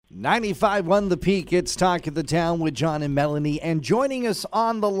95.1 The Peak, it's Talk of the Town with John and Melanie. And joining us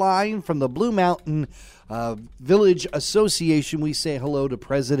on the line from the Blue Mountain Village Association, we say hello to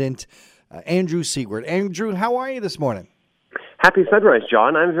President Andrew Siegwart. Andrew, how are you this morning? Happy sunrise,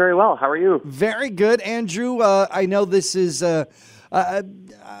 John. I'm very well. How are you? Very good, Andrew. I know this is, I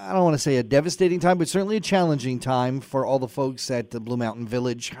don't want to say a devastating time, but certainly a challenging time for all the folks at the Blue Mountain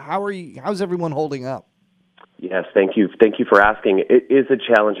Village. How's everyone holding up? Yes, thank you. Thank you for asking. It is a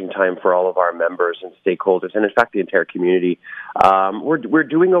challenging time for all of our members and stakeholders, and in fact, the entire community. We're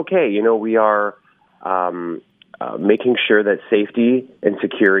doing okay. You know, we are making sure that safety and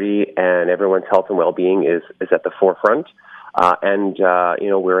security and everyone's health and well-being is at the forefront.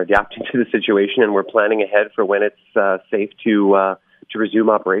 We're adapting to the situation, and we're planning ahead for when it's safe to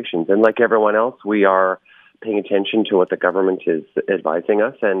resume operations. And like everyone else, we are paying attention to what the government is advising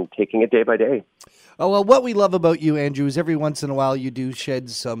us and taking it day by day. Oh, well, what we love about you, Andrew, is every once in a while you do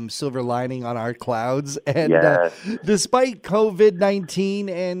shed some silver lining on our clouds. And yes. Despite COVID-19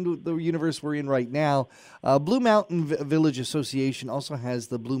 and the universe we're in right now, Blue Mountain Village Association also has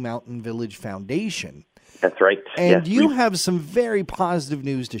the Blue Mountain Village Foundation. That's right. And you have some very positive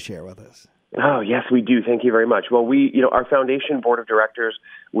news to share with us. Oh, yes, we do. Thank you very much. Well, our foundation board of directors,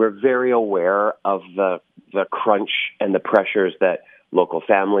 we're very aware of the crunch and the pressures that local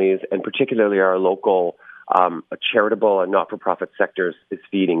families, and particularly our local charitable and not-for-profit sectors is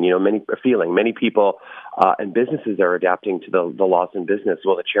feeding. You know, many people and businesses are adapting to the loss in business.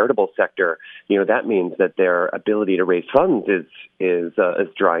 Well, the charitable sector, you know, that means that their ability to raise funds is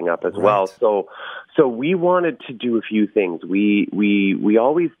drying up as well. So we wanted to do a few things. We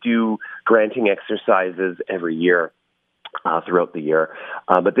always do granting exercises every year. Throughout the year.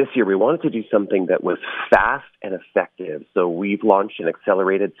 But this year we wanted to do something that was fast and effective. So we've launched an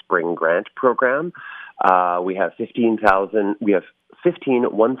accelerated spring grant program. We have 15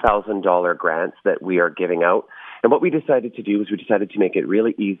 $1,000 grants that we are giving out. And what we decided to do is we decided to make it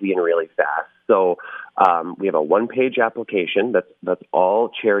really easy and really fast. So we have a one-page application that's all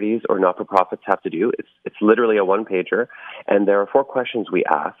charities or not-for-profits have to do. It's literally a one-pager. And there are 4 questions we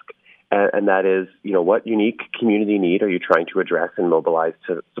ask. And that is, you know, what unique community need are you trying to address and mobilize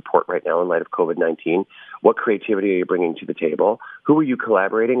to support right now in light of COVID-19? What creativity are you bringing to the table? Who are you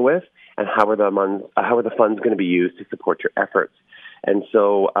collaborating with? And how are the funds going to be used to support your efforts? And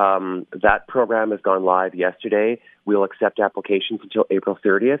so that program has gone live yesterday. We'll accept applications until April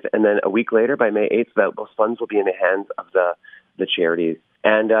 30th. And then a week later, by May 8th, those funds will be in the hands of the charities.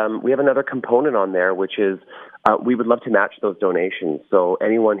 And we have another component on there, which is we would love to match those donations. So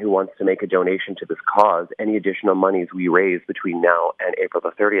anyone who wants to make a donation to this cause, any additional monies we raise between now and April the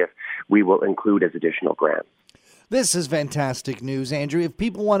 30th, we will include as additional grants. This is fantastic news, Andrew. If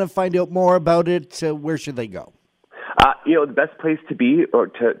people want to find out more about it, where should they go? The best place to be or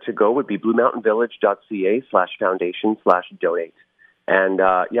to go would be bluemountainvillage.ca/foundation/donate. And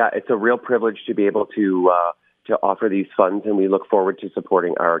it's a real privilege to be able to offer these funds, and we look forward to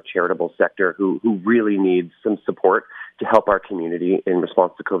supporting our charitable sector who really needs some support to help our community in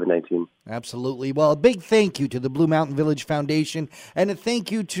response to COVID-19. Absolutely. Well, a big thank you to the Blue Mountain Village Foundation, and a thank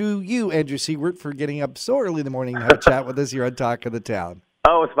you to you, Andrew Siegwart, for getting up so early in the morning to have a chat with us here on Talk of the Town.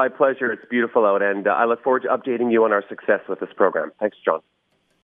 Oh, it's my pleasure. It's beautiful out, and I look forward to updating you on our success with this program. Thanks, John.